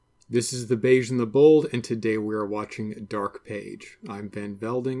This is The Beige and the Bold, and today we are watching Dark Page. I'm Van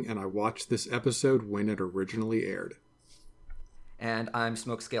Velding, and I watched this episode when it originally aired. And I'm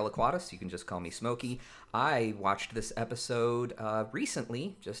Smokescale Aquatus. You can just call me Smokey. I watched this episode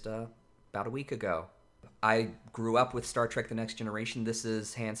recently, just about a week ago. I grew up with Star Trek The Next Generation. This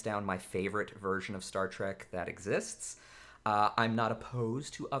is hands down my favorite version of Star Trek that exists. I'm not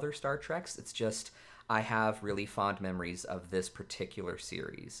opposed to other Star Treks. It's just I have really fond memories of this particular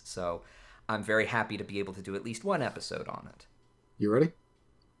series. So I'm very happy to be able to do at least one episode on it. You ready?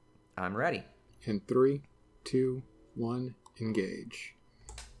 I'm ready. In 3, 2, 1, engage.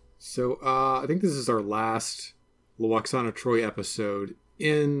 So I think this is our last Lwaxana Troi episode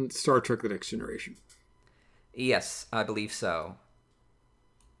in Star Trek The Next Generation. Yes, I believe so.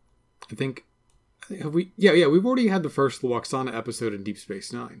 I think have we? Yeah. We've already had the first Lwaxana episode in Deep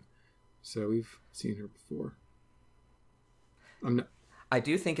Space Nine, so we've seen her before. I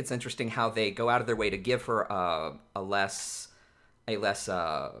do think it's interesting how they go out of their way to give her a less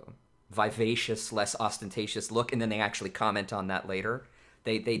vivacious, less ostentatious look, and then they actually comment on that later.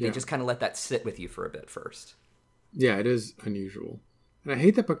 They just kind of let that sit with you for a bit first. Yeah, it is unusual. And I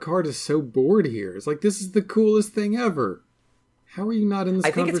hate that Picard is so bored here. It's like, this is the coolest thing ever. How are you not in this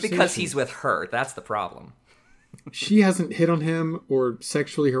conversation? I think it's because he's with her. That's the problem. She hasn't hit on him or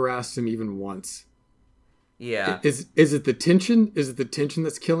sexually harassed him even once. Yeah. Is it the tension? Is it the tension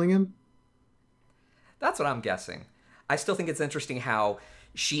that's killing him? That's what I'm guessing. I still think it's interesting how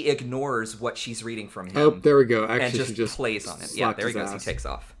she ignores what she's reading from him. Oh, there we go. Actually, and she just plays on it. Yeah, there he goes. Ass. He takes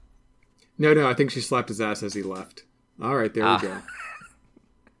off. No, I think she slapped his ass as he left. All right, there we go.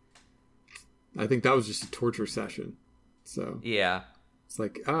 I think that was just a torture session. So yeah, it's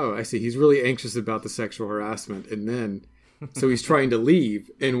like, oh, I see. He's really anxious about the sexual harassment, and then so he's trying to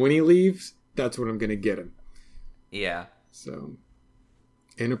leave, and when he leaves, that's when I'm going to get him. Yeah. So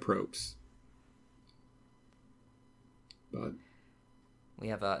inappropriate. But we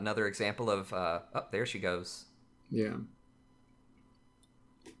have another example of oh, there she goes. Yeah.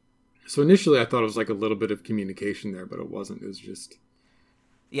 So initially, I thought it was like a little bit of communication there, but it wasn't. It was just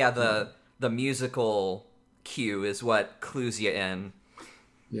the musical cue is what clues you in.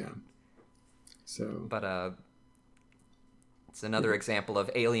 Yeah. So, but it's another example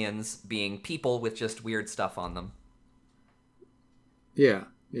of aliens being people with just weird stuff on them. Yeah.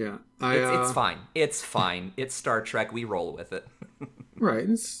 It's fine. It's fine. It's Star Trek. We roll with it. Right.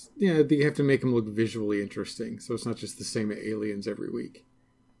 It's they have to make them look visually interesting, so it's not just the same aliens every week.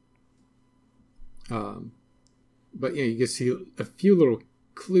 But you can see a few little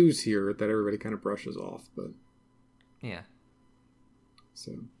clues here that everybody kind of brushes off. But yeah.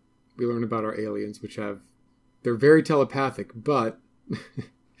 So we learn about our aliens, which they're very telepathic, but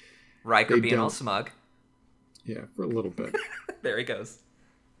Riker being all smug. Yeah, for a little bit. There he goes.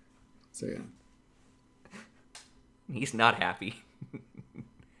 So yeah. He's not happy.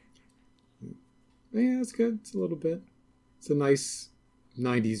 Yeah, it's good. It's a little bit. It's a nice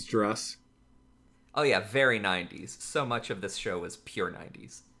 90s dress. Oh yeah, very 90s. So much of this show is pure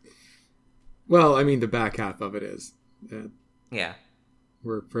 90s. Well, I mean, the back half of it is. Yeah.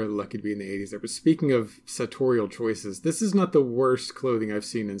 We're very lucky to be in the 80s there. But speaking of sartorial choices, this is not the worst clothing I've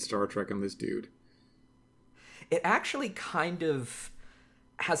seen in Star Trek on this dude. It actually kind of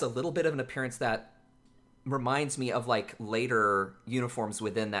has a little bit of an appearance that reminds me of like later uniforms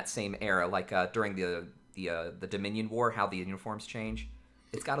within that same era, like during the Dominion War, how the uniforms change.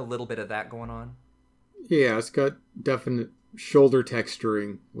 It's got a little bit of that going on. Yeah, it's got definite shoulder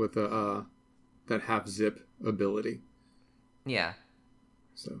texturing with that half zip ability. Yeah.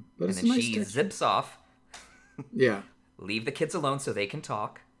 So, but and it's then a nice she texture. zips off. Yeah. Leave the kids alone so they can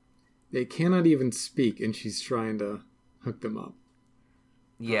talk. They cannot even speak, and she's trying to hook them up.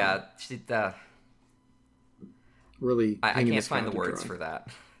 Yeah, really. I can't find the words for that.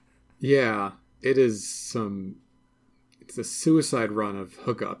 Yeah, it is it's a suicide run of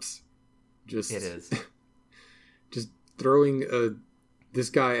hookups. It is. Just throwing this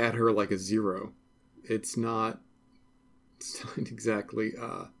guy at her like a zero. It's not exactly.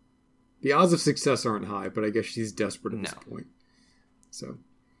 The odds of success aren't high, but I guess she's desperate at this point. So,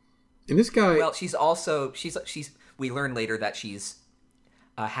 and this guy. Well, she's also she's. We learn later that she's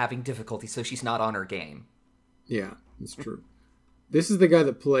having difficulty, so she's not on her game. Yeah, that's true. This is the guy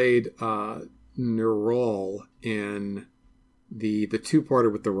that played Nerol in the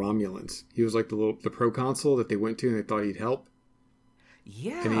two-parter with the Romulans. He was like the proconsul that they went to and they thought he'd help.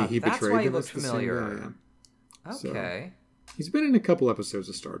 Yeah, and he that's betrayed why he them. looked familiar. Yeah. Okay. So, he's been in a couple episodes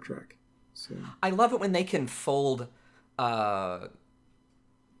of Star Trek. So. I love it when they can fold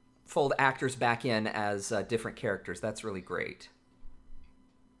actors back in as different characters. That's really great.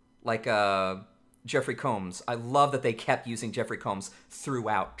 like Jeffrey Combs. I love that they kept using Jeffrey Combs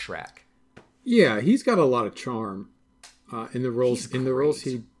throughout Trek. Yeah, he's got a lot of charm. In the roles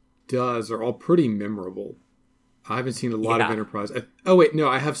he does are all pretty memorable. I haven't seen a lot of Enterprise.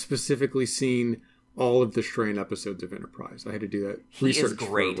 I have specifically seen all of the Shran episodes of Enterprise. I had to do that research. He is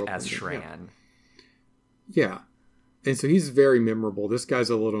great as Shran. Yeah. And so he's very memorable. This guy's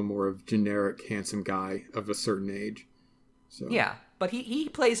a little more of generic, handsome guy of a certain age. So yeah, but he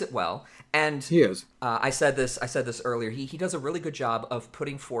plays it well. And he is. I said this earlier. He does a really good job of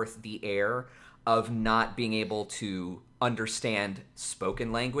putting forth the air of not being able to understand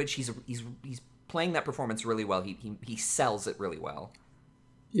spoken language. He's playing that performance really well. He sells it really well.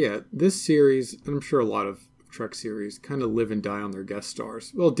 Yeah, this series, and I'm sure a lot of Trek series, kind of live and die on their guest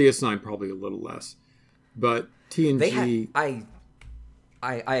stars. Well, DS9 probably a little less, but TNG.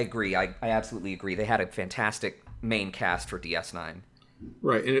 I agree. I absolutely agree. They had a fantastic main cast for DS9.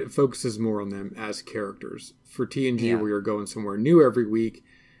 Right, and it focuses more on them as characters. For TNG, where you're going somewhere new every week,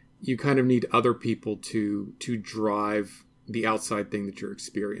 you kind of need other people to drive the outside thing that you're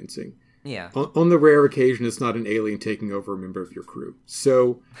experiencing. Yeah. On the rare occasion, it's not an alien taking over a member of your crew.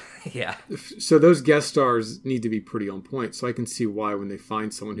 So, yeah. So those guest stars need to be pretty on point. So I can see why when they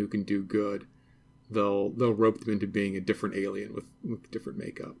find someone who can do good, they'll rope them into being a different alien with different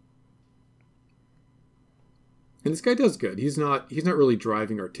makeup. And this guy does good. He's not really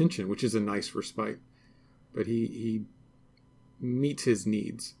driving our attention, which is a nice respite. But he meets his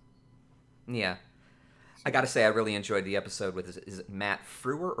needs. Yeah. I gotta say, I really enjoyed the episode with, is it Matt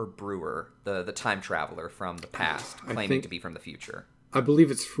Frewer or Brewer, the time traveler from the past, claiming to be from the future? I believe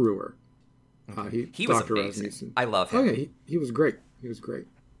it's Frewer. He was Dr. amazing. Rasmussen. I love him. Oh yeah, he was great. He was great.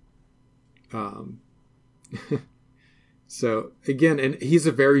 So again, and he's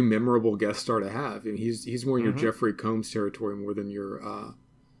a very memorable guest star to have. And he's more in your Jeffrey Combs territory more than your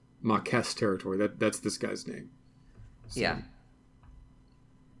Marquez territory. That's this guy's name. So. Yeah.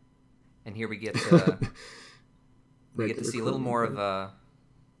 And here we get to see a little more of a...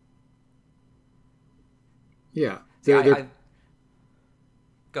 Yeah. Go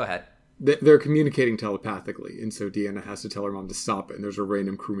ahead. They're communicating telepathically, and so Deanna has to tell her mom to stop it, and there's a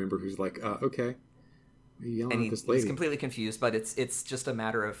random crew member who's like, okay. And he's completely confused, but it's just a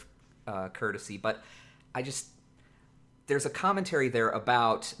matter of courtesy. But there's a commentary there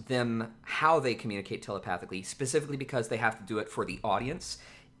about them, how they communicate telepathically, specifically because they have to do it for the audience.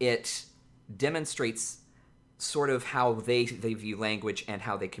 It demonstrates sort of how they view language and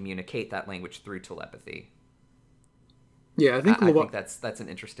how they communicate that language through telepathy. Yeah, I think that's an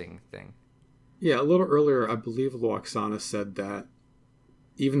interesting thing. Yeah, a little earlier, I believe Lwaxana said that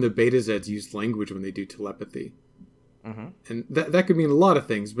even the Beta Zeds use language when they do telepathy. Mm-hmm. And that could mean a lot of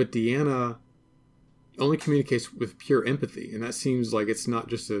things, but Deanna only communicates with pure empathy, and that seems like it's not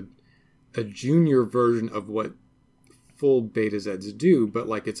just a junior version of what full Beta Zeds do, but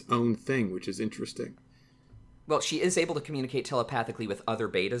like its own thing, which is interesting. Well, she is able to communicate telepathically with other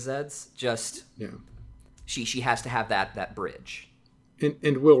Beta Zeds, just... Yeah. She has to have that bridge.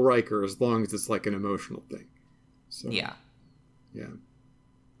 And Will Riker, as long as it's like an emotional thing. So, yeah.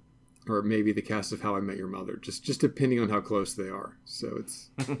 Or maybe the cast of How I Met Your Mother, just depending on how close they are. So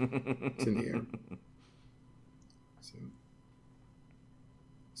it's in the air.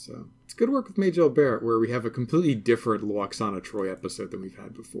 So it's good work with Majel Barrett, where we have a completely different Lwaxana Troi episode than we've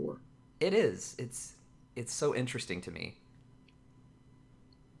had before. It is. It's so interesting to me.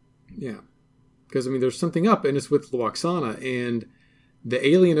 Yeah. Because, there's something up, and it's with Lwaxana, and the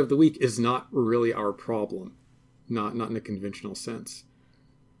alien of the week is not really our problem. Not in a conventional sense.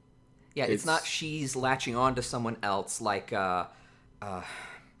 Yeah, it's not she's latching on to someone else, like the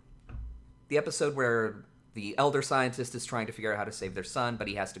episode where the elder scientist is trying to figure out how to save their son, but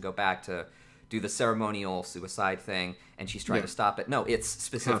he has to go back to do the ceremonial suicide thing, and she's trying to stop it. No, it's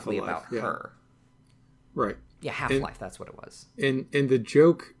specifically about her. Right. Yeah, Half-Life, that's what it was. And the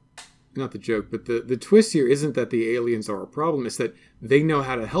joke... Not the joke, but the twist here isn't that the aliens are a problem. It's that they know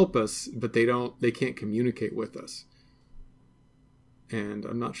how to help us, but they can't communicate with us. And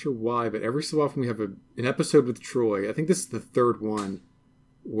I'm not sure why, but every so often we have an episode with Troi. I think this is the third one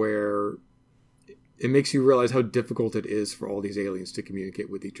where it makes you realize how difficult it is for all these aliens to communicate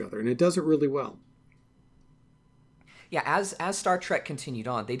with each other. And it does it really well. Yeah, as Star Trek continued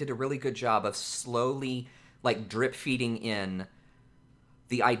on, they did a really good job of slowly, drip feeding in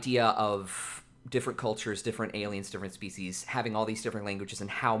the idea of different cultures, different aliens, different species, having all these different languages, and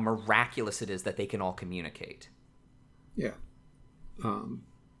how miraculous it is that they can all communicate. Yeah.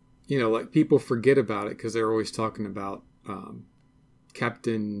 People forget about it because they're always talking about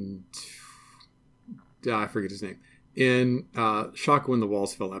Captain... I forget his name. in Shock When the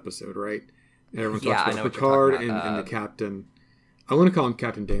Walls Fell episode, right? And everyone Yeah, talks I know about what you're talking Picard about. and the captain. I want to call him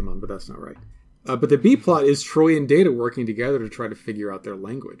Captain Damon, but that's not right. But the B plot is Troy and Data working together to try to figure out their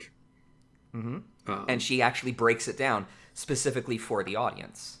language. And she actually breaks it down specifically for the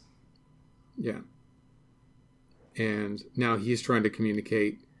audience. Yeah. And now he's trying to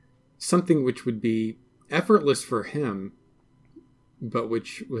communicate something which would be effortless for him, but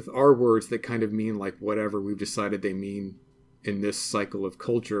which, with our words, that kind of mean like whatever we've decided they mean in this cycle of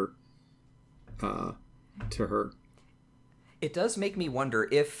culture to her. It does make me wonder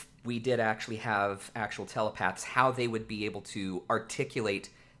if we did actually have actual telepaths, how they would be able to articulate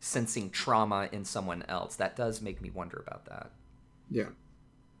sensing trauma in someone else. That does make me wonder about that. Yeah.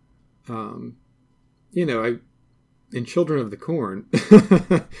 In Children of the Corn,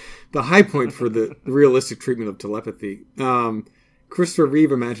 the high point for the realistic treatment of telepathy, Christopher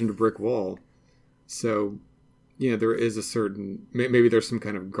Reeve imagined a brick wall. So, there is a certain, maybe there's some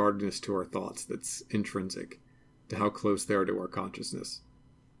kind of guardedness to our thoughts that's intrinsic to how close they are to our consciousness.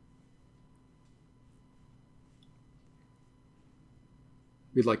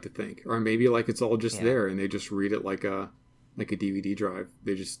 We'd like to think, or maybe like it's all just there, and they just read it like a DVD drive.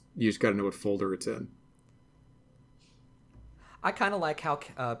 You just got to know what folder it's in. I kind of like how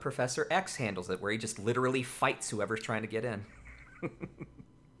Professor X handles it, where he just literally fights whoever's trying to get in.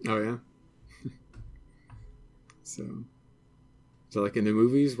 Oh yeah. So like in the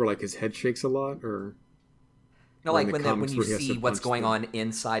movies where like his head shakes a lot, or no, like when you see what's going on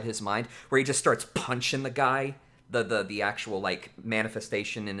inside his mind, where he just starts punching the guy. The actual like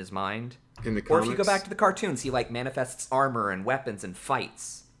manifestation in his mind. In the comics? Or if you go back to the cartoons, he like manifests armor and weapons and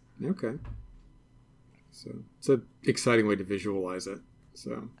fights. Okay. So it's an exciting way to visualize it.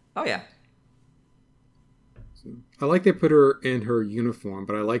 So. Oh yeah. So, I like they put her in her uniform,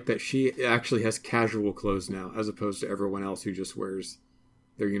 but I like that she actually has casual clothes now, as opposed to everyone else who just wears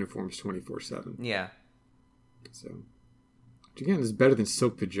their uniforms 24/7. Yeah. So, which again is better than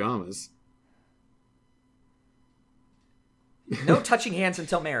silk pajamas. No touching hands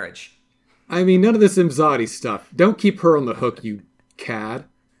until marriage. I mean, none of this Imzadi stuff. Don't keep her on the hook, you cad.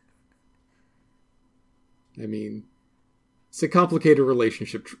 I mean, it's a complicated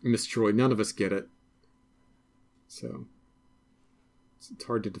relationship, Miss Troy. None of us get it. So, it's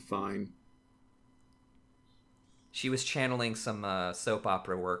hard to define. She was channeling some soap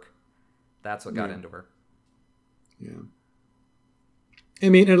opera work. That's what got into her. Yeah. I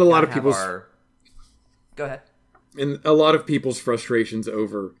mean, and a lot of people's... Go ahead. And a lot of people's frustrations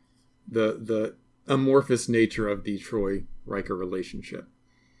over the amorphous nature of the Troy Riker relationship.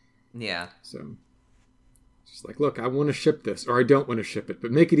 Yeah. So, just like, look, I want to ship this, or I don't want to ship it,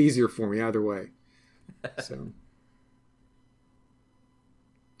 but make it easier for me either way. So,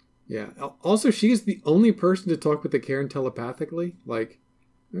 yeah. Also, she's the only person to talk with the Cairn telepathically. Like,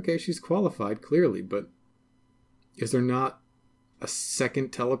 okay, she's qualified, clearly, but is there not a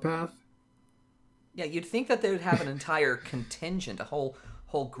second telepath? Yeah, you'd think that they would have an entire contingent, a whole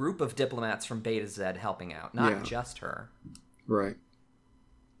group of diplomats from Beta Z helping out, not just her. Right.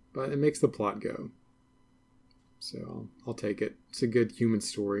 But it makes the plot go. So I'll take it. It's a good human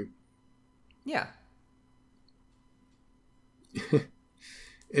story. Yeah. And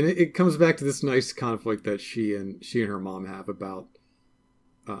it comes back to this nice conflict that she and her mom have about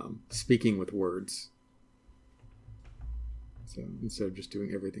speaking with words. So instead of just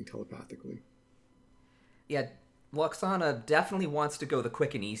doing everything telepathically. Yeah, Lwaxana definitely wants to go the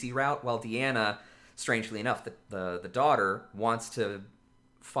quick and easy route, while Deanna, strangely enough, the daughter, wants to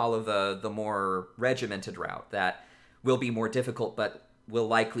follow the more regimented route that will be more difficult but will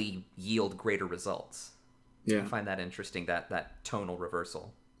likely yield greater results. Yeah. I find that interesting, that tonal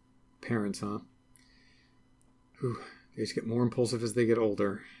reversal. Parents, huh? Whew, they just get more impulsive as they get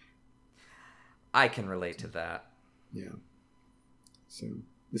older. I can relate to that. Yeah. So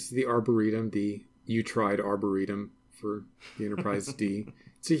this is the Arboretum, the You Tried Arboretum for the Enterprise D.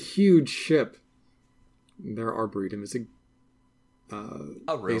 It's a huge ship. Their Arboretum is a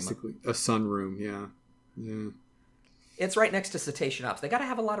room. Basically a sunroom. Yeah. It's right next to Cetacean Ops. They got to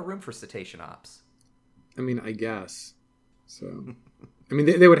have a lot of room for Cetacean Ops. I mean, I guess. So, I mean,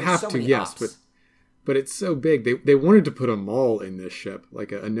 they would have to, yes, ops. but it's so big. They wanted to put a mall in this ship,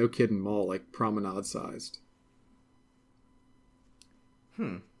 like a no kidding mall, like promenade sized.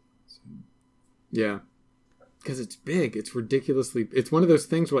 So, yeah, because it's big. It's ridiculously. It's one of those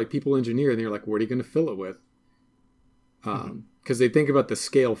things where like people engineer and they're like, what are you going to fill it with? Because they think about the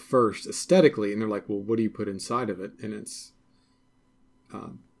scale first aesthetically, and they're like, well, what do you put inside of it? And it's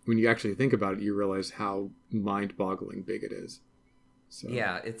when you actually think about it, you realize how mind-boggling big it is. So,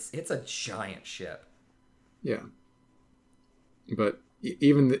 yeah, it's a giant ship. Yeah, But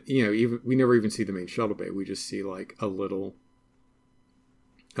even even we never even see the main shuttle bay. We just see like a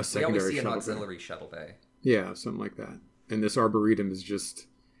secondary. We always see an shuttle auxiliary bay. shuttle bay. Yeah, something like that. And this arboretum is just,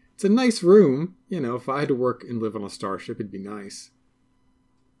 it's a nice room. If I had to work and live on a starship, it'd be nice.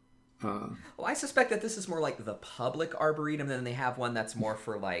 Well, I suspect that this is more like the public arboretum, than they have one that's more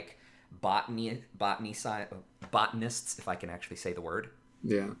for like botanists, if I can actually say the word.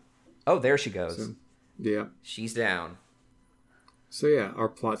 Yeah. Oh, there she goes. So, yeah. She's down. So yeah, our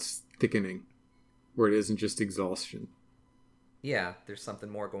plot's thickening, where it isn't just exhaustion. Yeah, there's something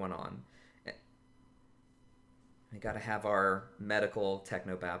more going on. We got to have our medical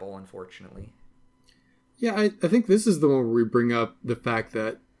technobabble, unfortunately. Yeah, I think this is the one where we bring up the fact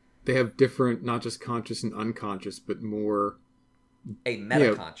that they have different, not just conscious and unconscious, but more... A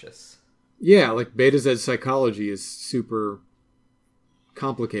metaconscious. Yeah, like Beta Z's psychology is super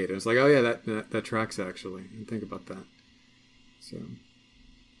complicated. It's like, oh yeah, that tracks actually. And think about that. So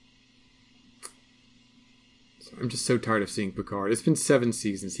I'm just so tired of seeing Picard. It's been 7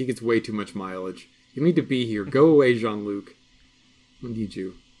 seasons. He gets way too much mileage. You need to be here. Go away, Jean-Luc. I need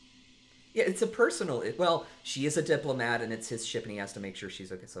you. Yeah, it's a personal... Well, she is a diplomat, and it's his ship, and he has to make sure she's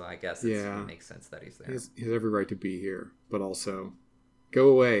okay. So I guess it makes sense that he's there. He has every right to be here, but also, go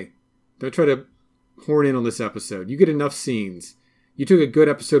away. Don't try to horn in on this episode. You get enough scenes. You took a good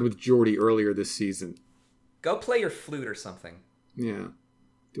episode with Geordi earlier this season. Go play your flute or something. Yeah.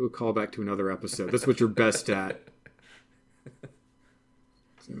 Do a callback to another episode. That's what you're best at.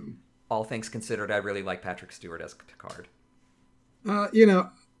 So... All things considered, I really like Patrick Stewart as Picard. I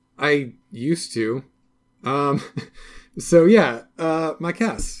used to. So yeah, my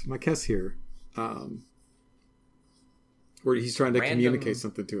Cass here. Where he's trying to communicate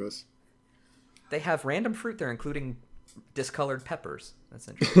something to us. They have random fruit there, including discolored peppers. That's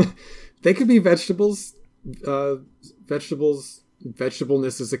interesting. They could be vegetables. Vegetableness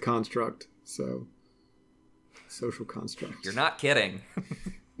is a construct. So, social construct. You're not kidding.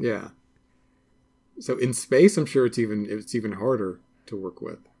 Yeah. So in space, I'm sure it's even harder to work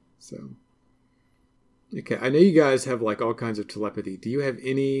with. So, okay, I know you guys have like all kinds of telepathy. Do you have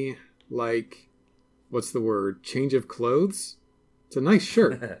any like, what's the word? Change of clothes? It's a nice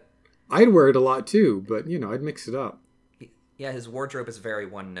shirt. I'd wear it a lot too, but I'd mix it up. Yeah, his wardrobe is very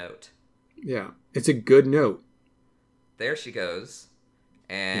one note. Yeah, it's a good note. There she goes,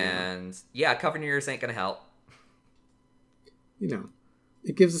 and yeah, covering your ears ain't gonna help.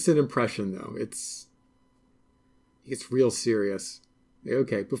 It gives us an impression though. It's real serious.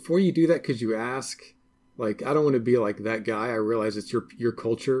 Okay, before you do that, could you ask? Like, I don't want to be like that guy. I realize it's your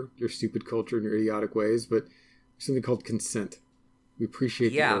culture, your stupid culture and your idiotic ways, but there's something called consent. We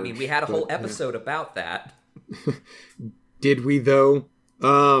appreciate the urge, we had a whole episode about that. Did we, though?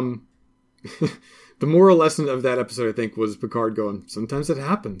 The moral lesson of that episode, I think, was Picard going, sometimes it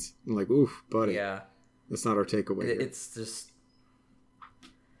happens. I'm like, oof, buddy. Yeah. That's not our takeaway here. It's just...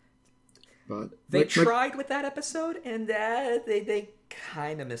 But they tried with that episode, and they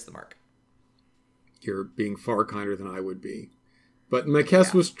kind of missed the mark. You're being far kinder than I would be. But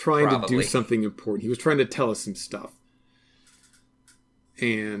Makes was trying to do something important. He was trying to tell us some stuff.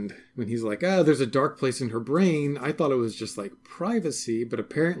 And when he's like, there's a dark place in her brain, I thought it was just like privacy, but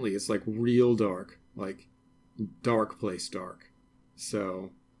apparently it's like real dark. Like dark place dark. So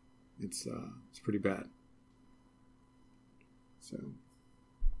it's pretty bad. So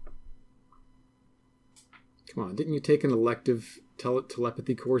come on, didn't you take an elective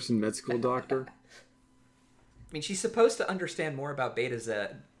telepathy course in med school, Doctor? I mean, she's supposed to understand more about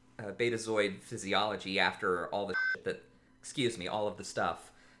Betazoid physiology after all the shit that... all of the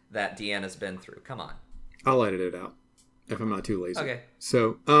stuff that Deanna's been through. Come on. I'll edit it out if I'm not too lazy. Okay.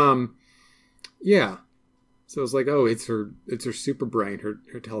 So, yeah. So it's like, it's her super brain,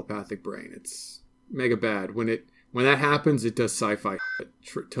 her telepathic brain. It's mega bad. When that happens, it does sci-fi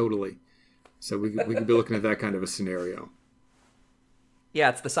shit, totally. So we could be looking at that kind of a scenario. Yeah,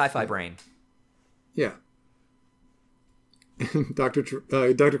 it's the sci-fi brain. Yeah. Dr.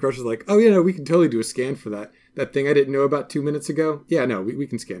 Crush is like, we can totally do a scan for that. That thing I didn't know about 2 minutes ago. Yeah, no, we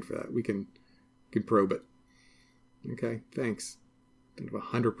can scan for that. We can probe it. Okay, thanks. I have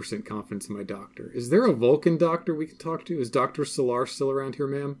 100% confidence in my doctor. Is there a Vulcan doctor we can talk to? Is Dr. Solar still around here,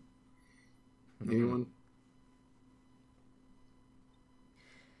 ma'am? Anyone?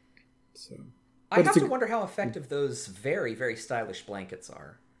 So, I have to wonder how effective those very, very stylish blankets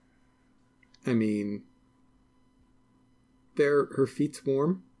are. I mean, her feet's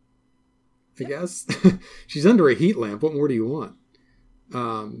warm, I guess. She's under a heat lamp. What more do you want?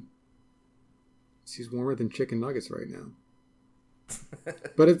 She's warmer than chicken nuggets right now.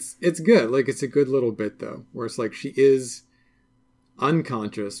 But it's good. Like, it's a good little bit, though, where it's like she is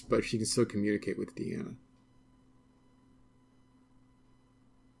unconscious, but she can still communicate with Deanna.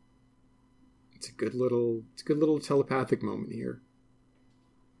 It's a good little telepathic moment here.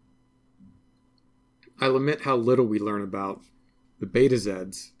 I lament how little we learn about the Beta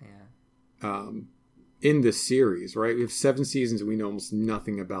Zeds in this series, right? We have 7 seasons and we know almost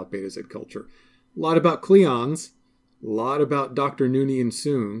nothing about Beta Z culture. A lot about Cleons, a lot about Dr. Noonien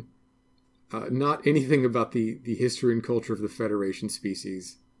Soong, not anything about the history and culture of the Federation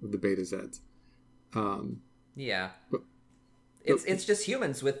species of the Beta Zeds. But it's just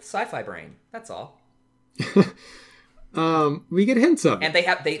humans with sci-fi brain. That's all. We get hints of it. And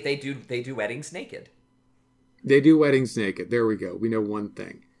they do weddings naked. They do weddings naked. There we go. We know one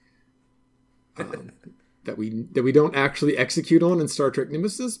thing that we don't actually execute on in Star Trek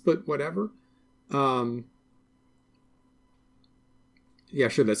Nemesis, but whatever. Yeah,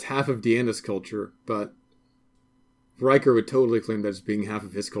 sure. That's half of Deanna's culture, but Riker would totally claim that as being half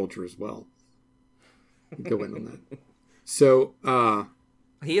of his culture as well. Go in on that. So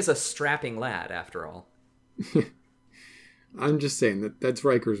he is a strapping lad, after all. I'm just saying that's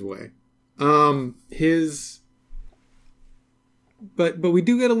Riker's way. But we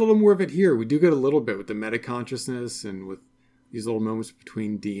do get a little more of it here. We do get a little bit with the meta-consciousness and with these little moments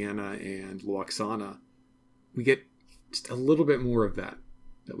between Deanna and Lwaxana. We get just a little bit more of that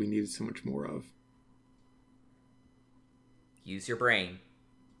we needed so much more of. Use your brain.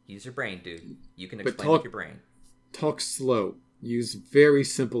 Use your brain, dude. You can explain with your brain. Talk slow. Use very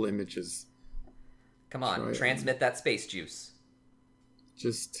simple images. Come on, transmit that space juice.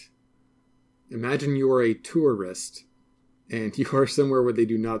 Just imagine you are a tourist and you are somewhere where they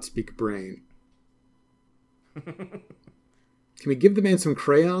do not speak brain. Can we give the man some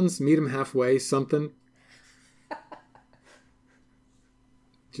crayons? Meet him halfway? Something?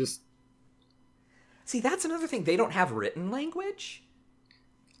 Just... See, that's another thing. They don't have written language?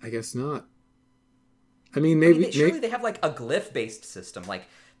 I guess not. I mean, maybe... surely they have, like, a glyph-based system, like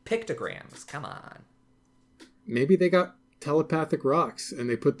pictograms. Come on. Maybe they got telepathic rocks, and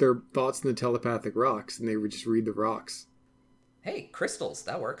they put their thoughts in the telepathic rocks, and they would just read the rocks. Hey, crystals.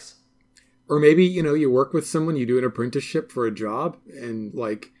 That works. Or maybe, you work with someone, you do an apprenticeship for a job, and,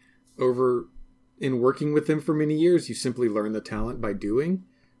 like, in working with them for many years, you simply learn the talent by doing,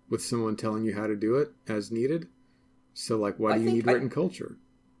 with someone telling you how to do it as needed. So, like, why do you need written culture?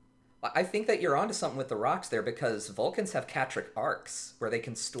 I think that you're onto something with the rocks there, because Vulcans have Catric arcs where they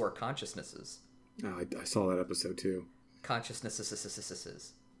can store consciousnesses. Oh, I saw that episode too.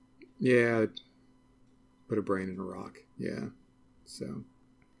 Consciousnesses. Yeah. Put a brain in a rock. Yeah. So.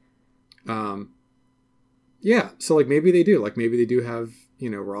 Yeah. So, like, maybe they do. Like, maybe they do have,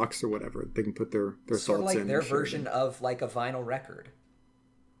 rocks or whatever. They can put their thoughts in. Sort of like their version of, like, a vinyl record.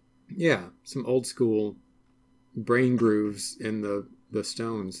 Yeah. Some old school brain grooves in the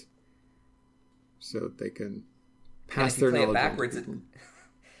stones. So they can pass their knowledge on to people.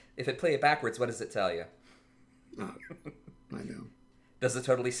 If it play it backwards, what does it tell you? I know. Does it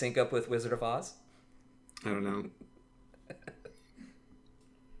totally sync up with Wizard of Oz? I don't know.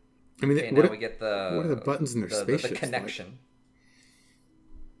 I mean, okay, now we get what are the buttons in their spaceships? The connection.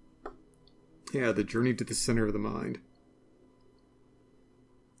 Like? Yeah, the journey to the center of the mind.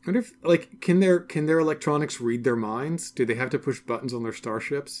 I wonder if, like, can their electronics read their minds? Do they have to push buttons on their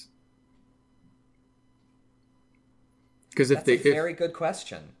starships? Because that's a very good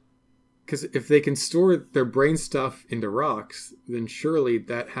question. Because if they can store their brain stuff into rocks, then surely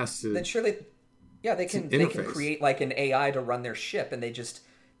that has to. Then surely, yeah, they can create like an AI to run their ship, and they just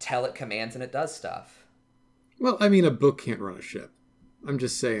tell it commands and it does stuff. Well, I mean, a book can't run a ship. I'm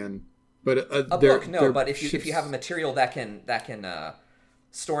just saying, but a book, no. But if you have a material that can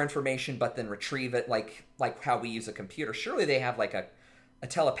store information, but then retrieve it, like how we use a computer, surely they have like a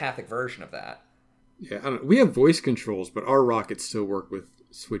telepathic version of that. Yeah, I don't know. We have voice controls, but our rockets still work with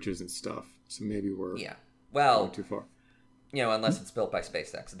switches and stuff. So maybe we're going too far. Unless it's built by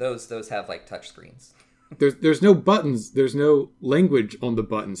SpaceX. Those have like touch screens. There's no buttons. There's no language on the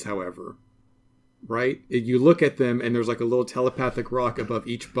buttons, however. Right? You look at them, and there's like a little telepathic rock above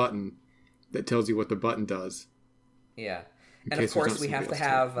each button that tells you what the button does. Yeah, and of course we have to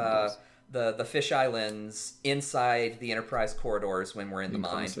have the fisheye lens inside the Enterprise corridors when we're in the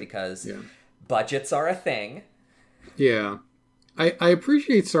mine because. Yeah. Budgets are a thing. Yeah. I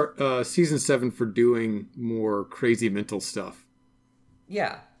appreciate Season 7 for doing more crazy mental stuff.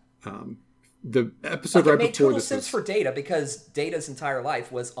 Yeah. The episode right before this... It made total sense for Data because Data's entire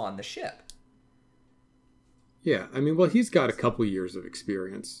life was on the ship. Yeah. I mean, well, he's got a couple years of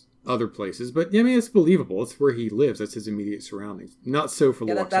experience other places, but, I mean, it's believable. It's where he lives. That's his immediate surroundings. Not so for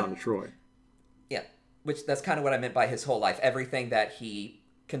Lwaxana Troi. Yeah. which that's kind of what I meant by his whole life. Everything that he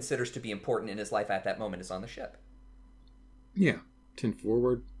considers to be important in his life at that moment is on the ship. Yeah. 10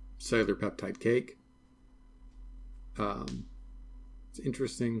 forward, cellular peptide cake. It's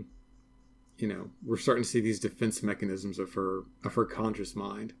interesting. You know, we're starting to see these defense mechanisms of her conscious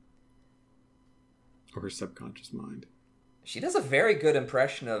mind. Or her subconscious mind. She does a very good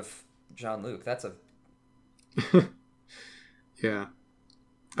impression of Jean-Luc. That's a... Yeah.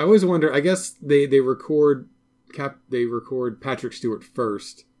 I always wonder, I guess they record Patrick Stewart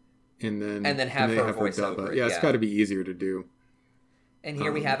first and then have her voice over it. Yeah, it's got to be easier to do. And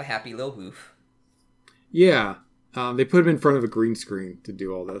here we have a happy little woof. Yeah. They put him in front of a green screen to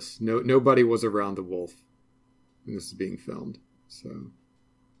do all this. Nobody was around the wolf when this is being filmed. So,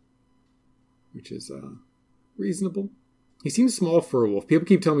 which is reasonable. He seems small for a wolf. People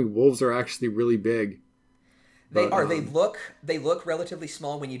keep telling me wolves are actually really big. They are. They look relatively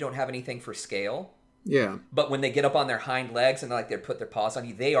small when you don't have anything for scale. Yeah. But when they get up on their hind legs and they put their paws on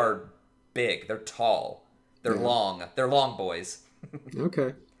you, they are big. They're tall. They're long. They're long boys.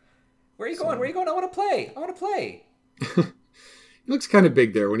 Okay. Where are you going? Where are you going? I want to play. I want to play. He looks kind of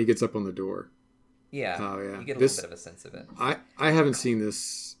big there when he gets up on the door. Yeah. Oh, yeah. You get a little bit of a sense of it. I haven't seen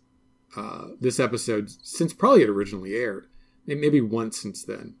this episode since probably it originally aired. Maybe once since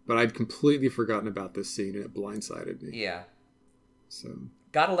then. But I'd completely forgotten about this scene and it blindsided me. Yeah. So.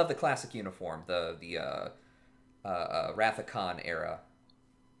 Gotta love the classic uniform. The Wrath of Khan era.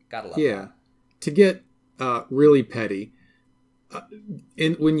 Gotta love that. Yeah. To get really petty...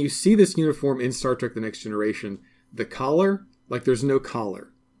 and when you see this uniform in Star Trek The Next Generation, the collar, there's no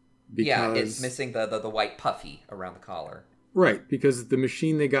collar. Yeah, it's missing the white puffy around the collar. Right, because the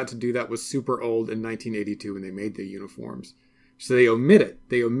machine they got to do that was super old in 1982 when they made the uniforms. So they omit it.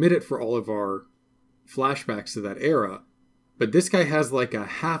 They omit it for all of our flashbacks to that era. But this guy has a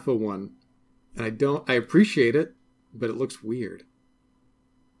half of one. And I appreciate it, but it looks weird.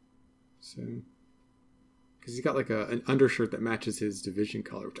 So... because he's got an undershirt that matches his division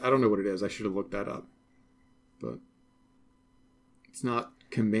color, which I don't know what it is. I should have looked that up. But it's not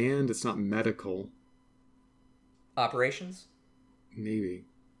command. It's not medical. Operations? Maybe.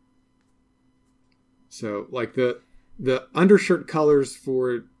 So, the undershirt colors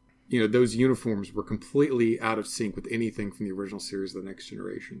for, those uniforms were completely out of sync with anything from the original series of The Next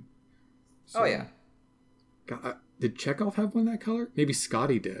Generation. So, oh, yeah. God, did Chekhov have one that color? Maybe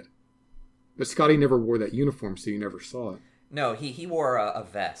Scotty did. But Scotty never wore that uniform, so you never saw it. No, he wore a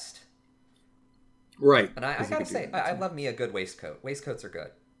vest. Right. And I gotta say, I love me a good waistcoat. Waistcoats are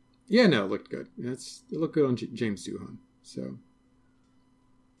good. Yeah, no, it looked good. It looked good on James Doohan. So,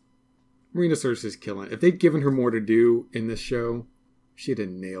 Marina Sirtis is killing it. If they'd given her more to do in this show, she'd have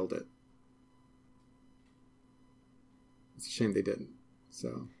nailed it. It's a shame they didn't.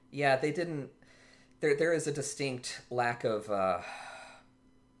 So. Yeah, they didn't. There is a distinct lack of... a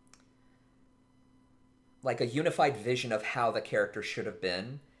unified vision of how the character should have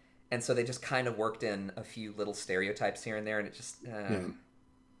been. And so they just kind of worked in a few little stereotypes here and there, and it just...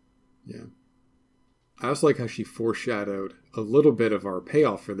 Yeah. I also like how she foreshadowed a little bit of our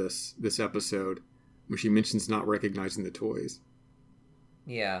payoff for this episode when she mentions not recognizing the toys.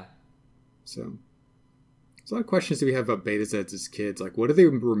 Yeah. So, there's a lot of questions that we have about Beta Zeds as kids. What do they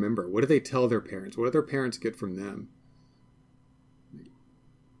remember? What do they tell their parents? What do their parents get from them?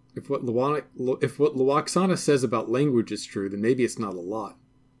 If what Lwaxana says about language is true, then maybe it's not a lot.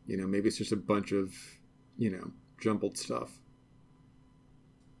 Maybe it's just a bunch of, jumbled stuff.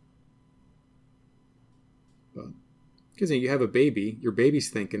 But because you have a baby, your baby's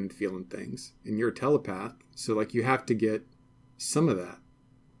thinking and feeling things, and you're a telepath, so you have to get some of that.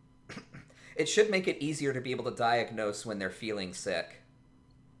 It should make it easier to be able to diagnose when they're feeling sick.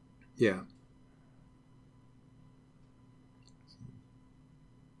 Yeah.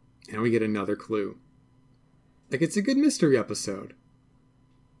 And we get another clue. It's a good mystery episode.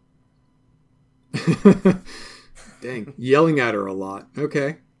 Dang. Yelling at her a lot.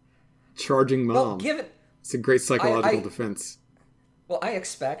 Okay. Charging mom. Well, it's a great psychological defense. Well, I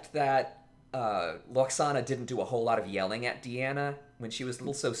expect that Lwaxana didn't do a whole lot of yelling at Deanna when she was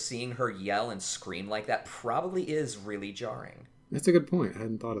little, so seeing her yell and scream like that probably is really jarring. That's a good point. I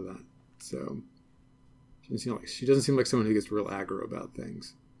hadn't thought of that. So, she doesn't seem like someone who gets real aggro about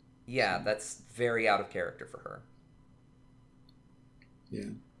things. Yeah, that's very out of character for her. Yeah.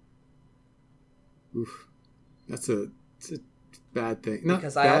 Oof. It's a bad thing.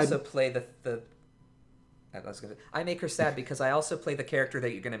 Because I also play I make her sad because I also play the character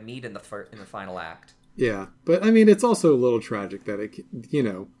that you're going to meet in the final act. Yeah, but it's also a little tragic that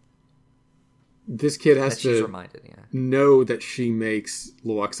this kid has to reminded, know that she makes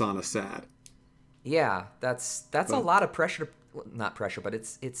Lwaxana sad. Yeah, that's a lot of pressure. Not pressure, but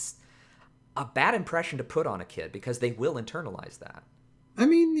it's a bad impression to put on a kid because they will internalize that. I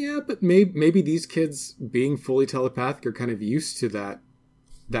mean, yeah, but maybe these kids being fully telepathic are kind of used to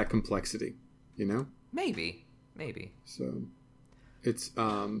that complexity, you know? Maybe. So it's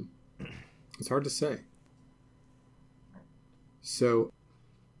hard to say. So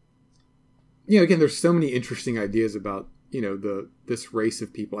again, there's so many interesting ideas about this race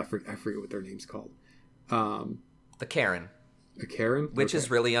of people. I forget what their name's called. The Karen. A Karen, which is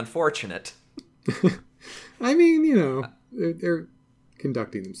really unfortunate. I mean, they're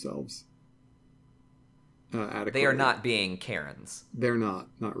conducting themselves adequately. They are not being Karens. They're not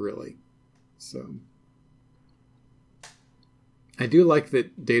really. So I do like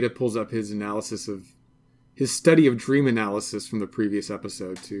that Data pulls up his study of dream analysis from the previous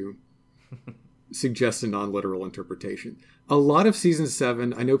episode to suggest a non-literal interpretation. A lot of season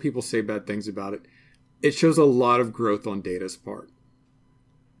 7, I know people say bad things about it. It shows a lot of growth on Data's part.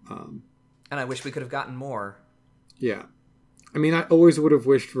 And I wish we could have gotten more. Yeah. I mean, I always would have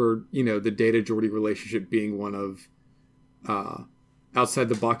wished for, the Data-Geordi relationship being one of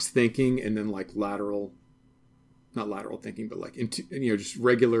outside-the-box thinking and then, like, not lateral thinking, but, like, just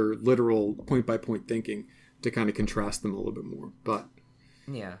regular, literal, point-by-point thinking to kind of contrast them a little bit more. But...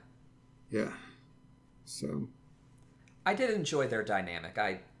 Yeah. Yeah. So... I did enjoy their dynamic.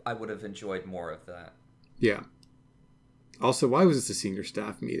 I would have enjoyed more of that. Yeah. Also, why was this a senior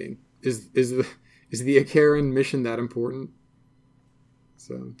staff meeting? Is the Akaran mission that important?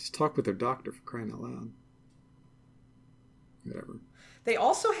 So just talk with their doctor, for crying out loud. Whatever. They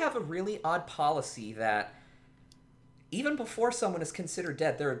also have a really odd policy that even before someone is considered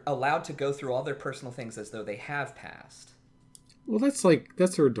dead, they're allowed to go through all their personal things as though they have passed. Well, that's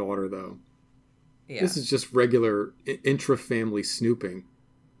her daughter, though. Yeah. This is just regular intra-family snooping.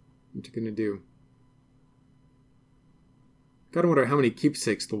 What you gonna do? Gotta wonder how many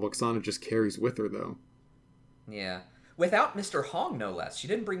keepsakes the Lwaxana just carries with her, though. Yeah. Without Mr. Hong, no less. She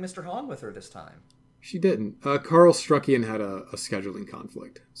didn't bring Mr. Hong with her this time. She didn't. Carl Struckian had a scheduling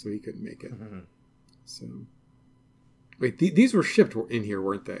conflict, so he couldn't make it. Mm-hmm. So, wait, these were shipped in here,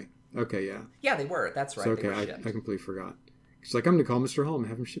 weren't they? Okay, yeah. Yeah, they were. That's right. So, okay, I completely forgot. She's like, I'm going to call Mr. Hong and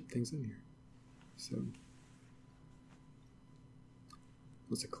have him ship things in here. So,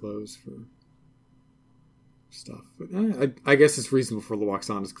 what's a close for stuff? But I guess it's reasonable for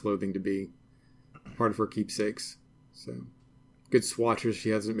Lwaxana's clothing to be part of her keepsakes. So, good swatches she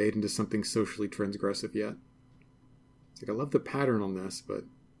hasn't made into something socially transgressive yet. It's like, I love the pattern on this, but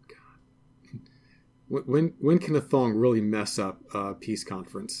God. When can a thong really mess up a peace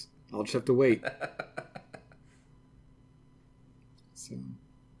conference? I'll just have to wait. So,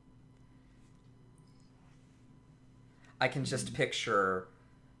 I can just picture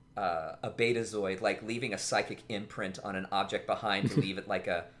a Betazoid like leaving a psychic imprint on an object behind to leave it like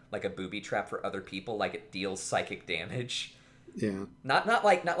a booby trap for other people, like it deals psychic damage. Yeah. Not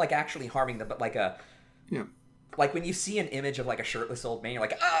like actually harming them, but like like when you see an image of like a shirtless old man, you're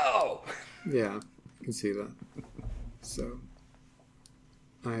like, oh. Yeah, I can see that. So,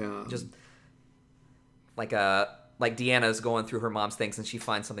 just like Deanna's going through her mom's things and she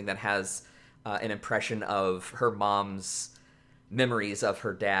finds something that has an impression of her mom's memories of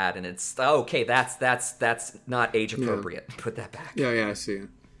her dad, and it's okay. That's not age appropriate. Yeah. Put that back. Yeah, I see.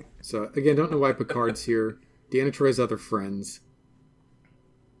 So again, don't know why Picard's here. Deanna Troy's other friends.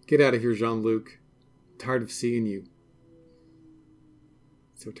 Get out of here, Jean-Luc. Tired of seeing you.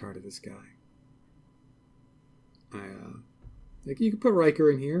 So tired of this guy. You could put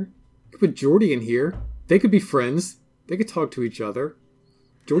Riker in here. You could put Geordi in here. They could be friends. They could talk to each other.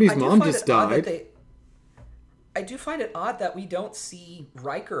 Geordi's mom just died. I do find it odd that we don't see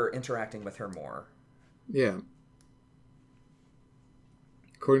Riker interacting with her more. Yeah.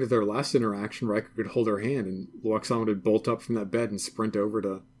 According to their last interaction, Riker could hold her hand and Lwaxana would bolt up from that bed and sprint over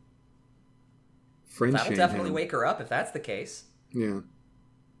to French. That'll definitely wake her up if that's the case. Yeah.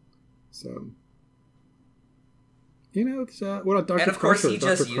 So, it's what a Dr. And of course, Crusher. he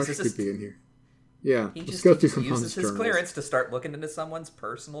Dr. just Crusher uses could be in here. Yeah, he let's go through some uses his journals. clearance to start looking into someone's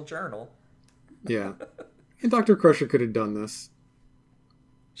personal journal. Yeah, and Dr. Crusher could have done this.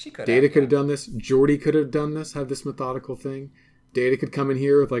 She could. Data could have done this. Geordi could have done this. Have this methodical thing. Data could come in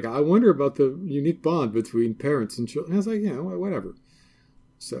here with like, I wonder about the unique bond between parents and children. And I was like, whatever.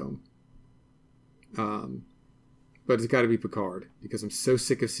 So, but it's got to be Picard because I'm so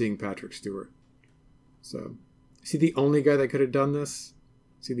sick of seeing Patrick Stewart. So, is he the only guy that could have done this?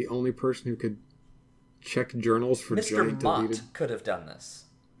 Is he the only person who could check journals for giant Mr. Mott deleted? could have done this.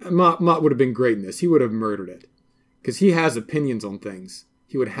 Mott would have been great in this. He would have murdered it because he has opinions on things.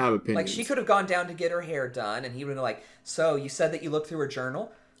 he would have opinions. Like, she could have gone down to get her hair done, and he would have been like, so, you said that you looked through her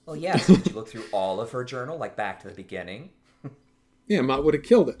journal? Well, yes. Did you look through all of her journal, like back to the beginning? Yeah, Mott would have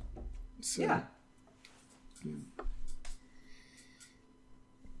killed it. So, yeah.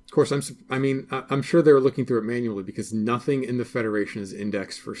 Of course, I'm sure they were looking through it manually because nothing in the Federation is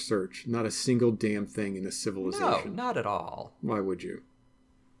indexed for search. Not a single damn thing in a civilization. No, not at all. Why would you?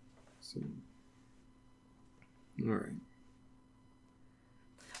 So, all right.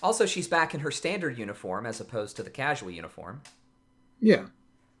 Also, she's back in her standard uniform as opposed to the casual uniform. Yeah.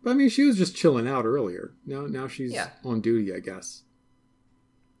 But, I mean, she was just chilling out earlier. Now she's on duty, I guess.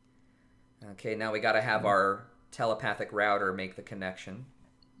 Okay, now we gotta have our telepathic router make the connection.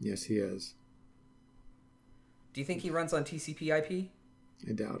 Yes, he is. Do you think he runs on TCP/IP?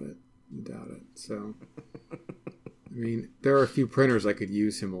 I doubt it. So, I mean, there are a few printers I could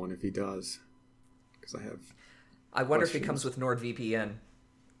use him on if he does. Because I wonder if he comes with NordVPN.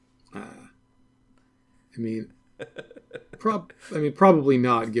 Probably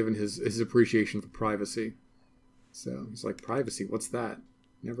not, given his appreciation for privacy. So he's like, privacy? What's that?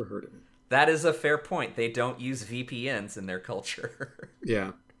 Never heard of it. That is a fair point. They don't use VPNs in their culture.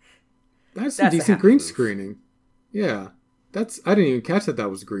 Yeah, that's some decent green screening. Yeah, I didn't even catch that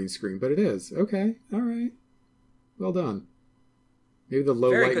was green screen, but it is. Okay, all right, well done. Maybe the low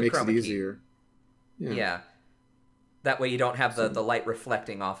light makes it easier. Yeah. That way you don't have the light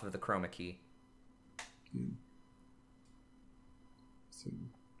reflecting off of the chroma key. So.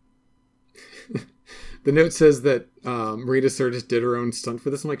 The note says that Marina Sirtis did her own stunt for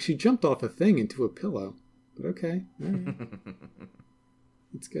this. I'm like, she jumped off a thing into a pillow. But okay. All right.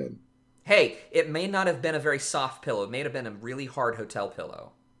 It's good. Hey, it may not have been a very soft pillow. It may have been a really hard hotel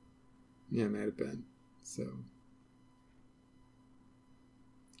pillow. Yeah, it might have been. So.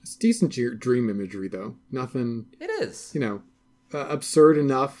 It's decent dream imagery, though. Nothing... It is. Absurd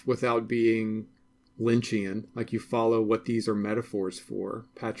enough without being Lynchian. Like, you follow what these are metaphors for.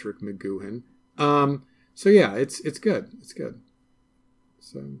 Patrick McGoohan. So, yeah, it's good. It's good.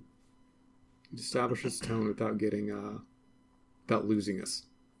 So, it establishes tone without without losing us.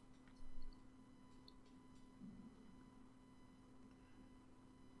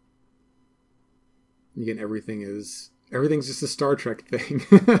 Again, everything's just a Star Trek thing.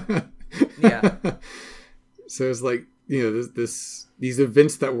 Yeah. So it's like, these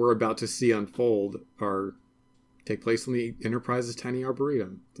events that we're about to see unfold take place on the Enterprise's tiny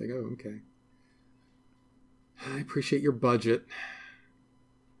arboretum. It's like, oh, okay. I appreciate your budget.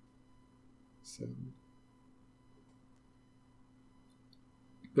 So,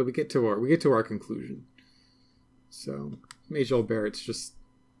 but we get to our conclusion. So, Majel Barrett's just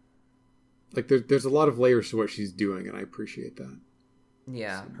like there's a lot of layers to what she's doing, and I appreciate that.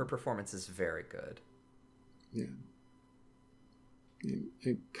 Yeah, her performance is very good. Yeah. And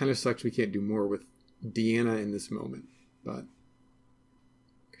it kind of sucks we can't do more with Deanna in this moment, but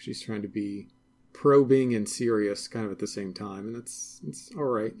because she's trying to be probing and serious kind of at the same time, and it's all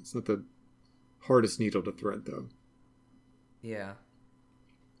right. It's not the hardest needle to thread, though. Yeah.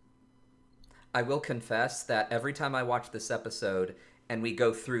 I will confess that every time I watch this episode and we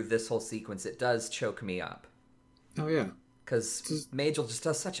go through this whole sequence, it does choke me up. Oh, yeah. Because Majel just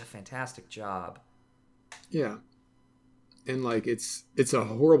does such a fantastic job. Yeah. And, like, it's a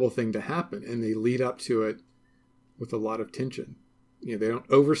horrible thing to happen, and they lead up to it with a lot of tension. They don't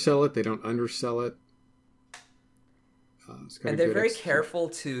oversell it, they don't undersell it. And they're very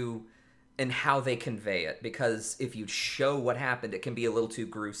careful in how they convey it, because if you show what happened, it can be a little too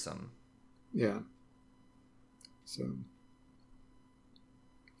gruesome. Yeah. So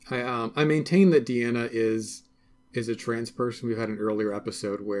I maintain that Deanna is a trans person. We've had an earlier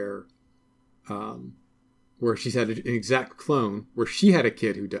episode where she's had an exact clone where she had a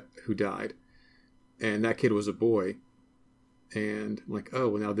kid who died, and that kid was a boy. And I'm like, oh,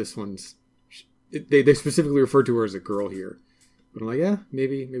 well, now this one's... They specifically refer to her as a girl here. But I'm like, yeah,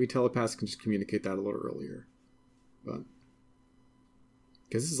 maybe telepaths can just communicate that a little earlier. But...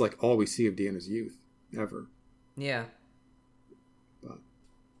 because this is like all we see of Deanna's youth, ever. Yeah. But...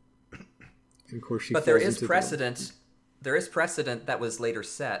 and of course she... But there is precedent. There is precedent that was later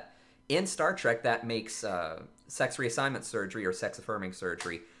set in Star Trek that makes sex reassignment surgery or sex-affirming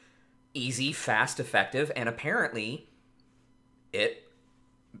surgery easy, fast, effective, and apparently... it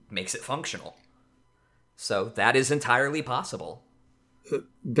makes it functional. So that is entirely possible.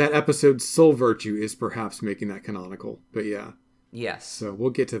 That episode's sole virtue is perhaps making that canonical. But yeah. Yes. So we'll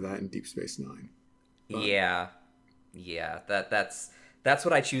get to that in Deep Space Nine. But, yeah. That's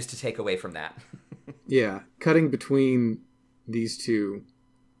what I choose to take away from that. Yeah. Cutting between these two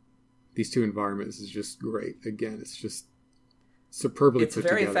environments is just great. Again, it's just superbly It's a put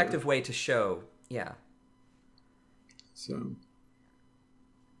very together. effective way to show, yeah. So,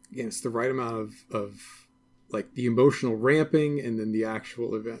 again, it's the right amount of like the emotional ramping and then the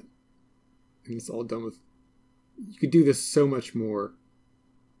actual event. And it's all done with, you could do this so much more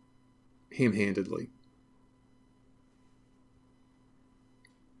ham-handedly.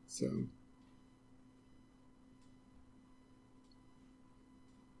 So,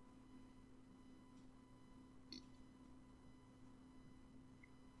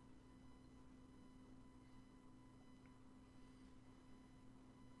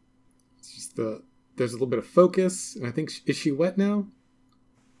 it's just there's a little bit of focus, and I think, is she wet now?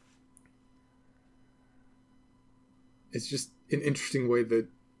 It's just an interesting way that,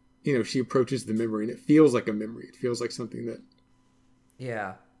 she approaches the memory, and it feels like a memory. It feels like something that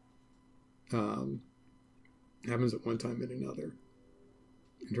Yeah. Happens at one time and another.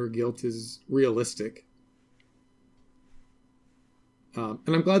 And her guilt is realistic. And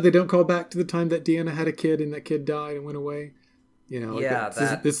I'm glad they don't call back to the time that Deanna had a kid and that kid died and went away.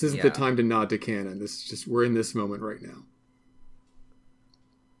 This isn't the time to nod to canon. This is just, we're in this moment right now.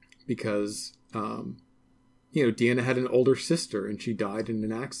 Because, Deanna had an older sister and she died in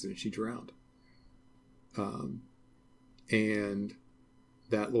an accident. She drowned. And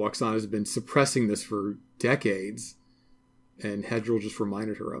that Lwaxana has been suppressing this for decades, and Hedril just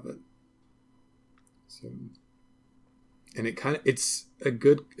reminded her of it. So, and it's a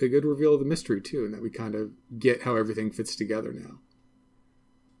good reveal of the mystery too, and that we kind of get how everything fits together now.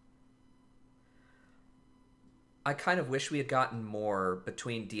 I kind of wish we had gotten more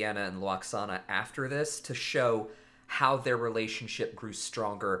between Deanna and Lwaxana after this to show how their relationship grew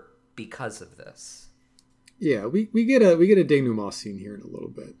stronger because of this. Yeah, we get a denouement scene here in a little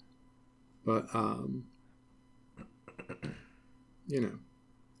bit, but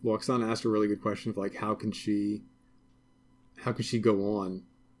Lwaxana asked a really good question of like how can she go on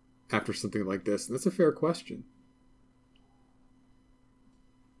after something like this, and that's a fair question.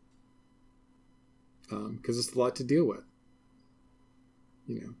 Because it's a lot to deal with,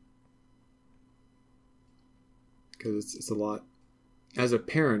 because it's a lot. As a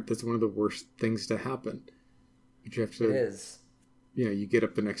parent, that's one of the worst things to happen. But you have to. It is. You get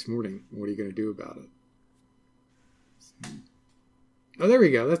up the next morning. What are you going to do about it? So, oh, there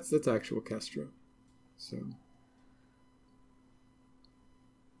we go. That's actual Kestra. So,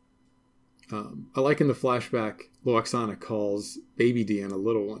 I like in the flashback, Lwaxana calls baby Deanna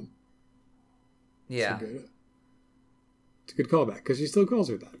little one. Yeah. It's a good callback because she still calls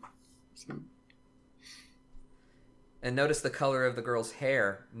her that. So. And notice the color of the girl's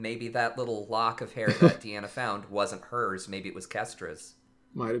hair. Maybe that little lock of hair that Deanna found wasn't hers. Maybe it was Kestra's.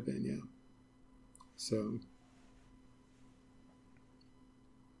 Might have been, yeah. So.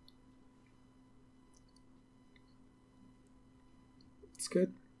 It's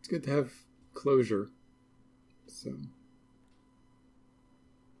good. It's good to have closure. So.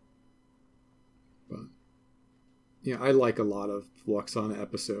 But. Yeah, I like a lot of Lwaxana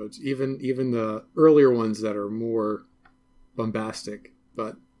episodes. Even the earlier ones that are more bombastic,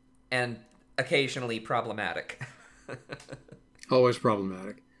 and occasionally problematic. Always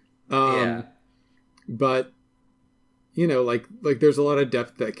problematic. Yeah. But like there's a lot of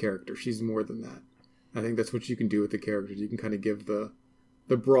depth to that character. She's more than that. I think that's what you can do with the characters. You can kind of give the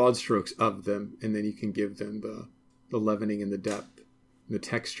broad strokes of them, and then you can give them the leavening and the depth, and the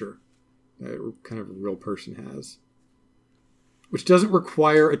texture that kind of a real person has. Which doesn't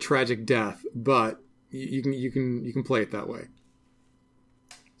require a tragic death, but you can play it that way.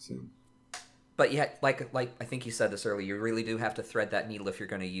 So, but yeah, like I think you said this earlier, you really do have to thread that needle if you're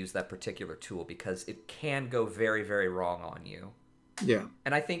going to use that particular tool, because it can go very, very wrong on you. Yeah,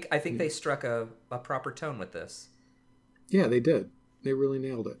 and I think they struck a proper tone with this. Yeah, they did. They really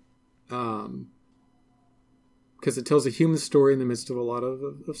nailed it. Because it tells a human story in the midst of a lot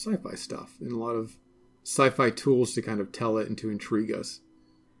of sci-fi stuff and a lot of sci-fi tools to kind of tell it and to intrigue us.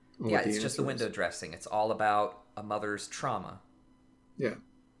 Yeah, it's just the window dressing. It's all about a mother's trauma. Yeah.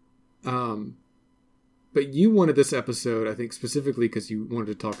 But you wanted this episode, I think, specifically because you wanted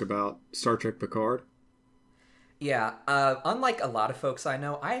to talk about Star Trek Picard. Yeah. Unlike a lot of folks I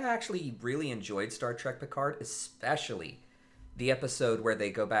know, I actually really enjoyed Star Trek Picard, especially the episode where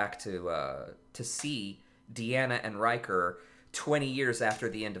they go back to see Deanna and Riker 20 years after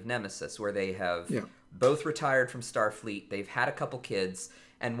the end of Nemesis, where they have both retired from Starfleet, they've had a couple kids,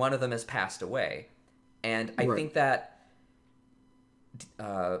 and one of them has passed away. And I think that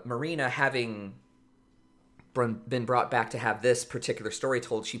Marina, having been brought back to have this particular story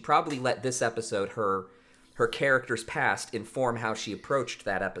told, she probably let this episode, her character's past, inform how she approached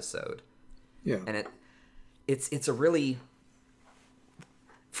that episode. Yeah. And it's a really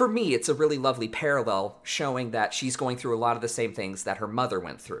for me, it's a really lovely parallel showing that she's going through a lot of the same things that her mother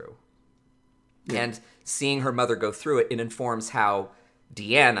went through. Yeah. And seeing her mother go through it, it informs how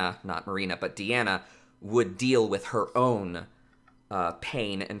Deanna, not Marina, but Deanna, would deal with her own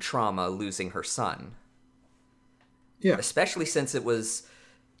pain and trauma losing her son. Yeah. Especially since it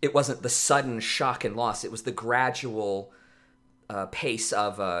wasn't the sudden shock and loss. It was the gradual pace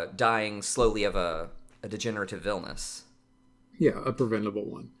of dying slowly of a degenerative illness. Yeah, a preventable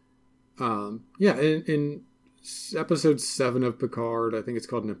one. In episode 7 of Picard, I think it's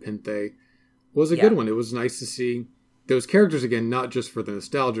called Nepenthe, was a good one. It was nice to see those characters again, not just for the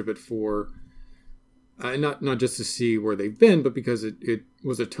nostalgia, but for not just to see where they've been, but because it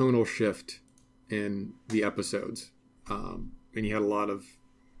was a tonal shift in the episodes. And you had a lot of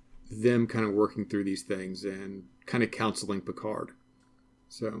them kind of working through these things and kind of counseling Picard.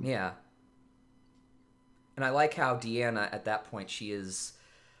 So yeah. And I like how Deanna, at that point, she is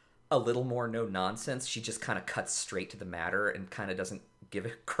a little more no-nonsense. She just kind of cuts straight to the matter and kind of doesn't give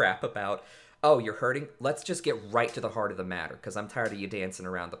a crap about, oh, you're hurting? Let's just get right to the heart of the matter, because I'm tired of you dancing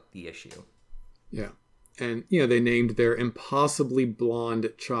around the issue. Yeah. And, they named their impossibly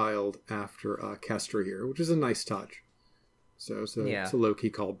blonde child after Kestra here, which is a nice touch. So yeah. It's a low-key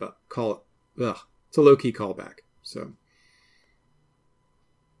it's a low-key callback. So...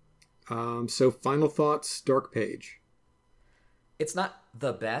 so final thoughts, Dark Page. It's not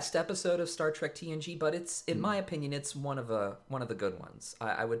the best episode of Star Trek TNG, but it's, in my opinion, it's one of the good ones.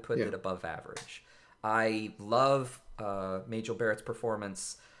 I would put it above average. I love Majel Barrett's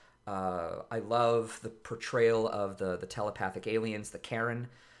performance. I love the portrayal of the telepathic aliens, the Karen.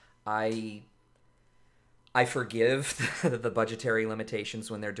 I forgive the budgetary limitations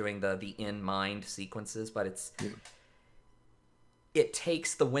when they're doing the in-mind sequences, but it's... Yeah. It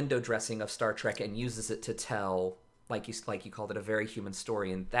takes the window dressing of Star Trek and uses it to tell, like you called it, a very human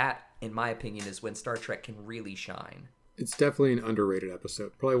story. And that, in my opinion, is when Star Trek can really shine. It's definitely an underrated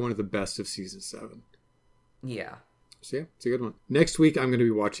episode. Probably one of the best of season 7. Yeah. So yeah, it's a good one. Next week, I'm going to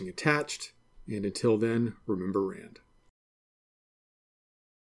be watching Attached. And until then, remember Rand.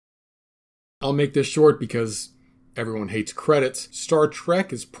 I'll make this short because... everyone hates credits. Star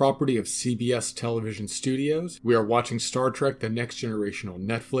Trek is property of CBS Television Studios. We are watching Star Trek The Next Generation on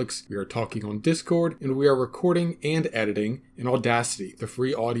Netflix. We are talking on Discord. And we are recording and editing in Audacity, the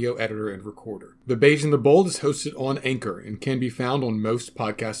free audio editor and recorder. The Beige and the Bold is hosted on Anchor and can be found on most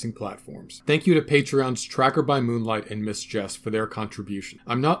podcasting platforms. Thank you to Patreons Tracker by Moonlight and Miss Jess for their contribution.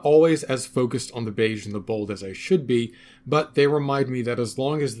 I'm not always as focused on the Beige and the Bold as I should be, but they remind me that as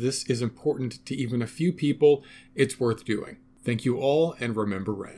long as this is important to even a few people, it's worth doing. Thank you all, and remember Rand.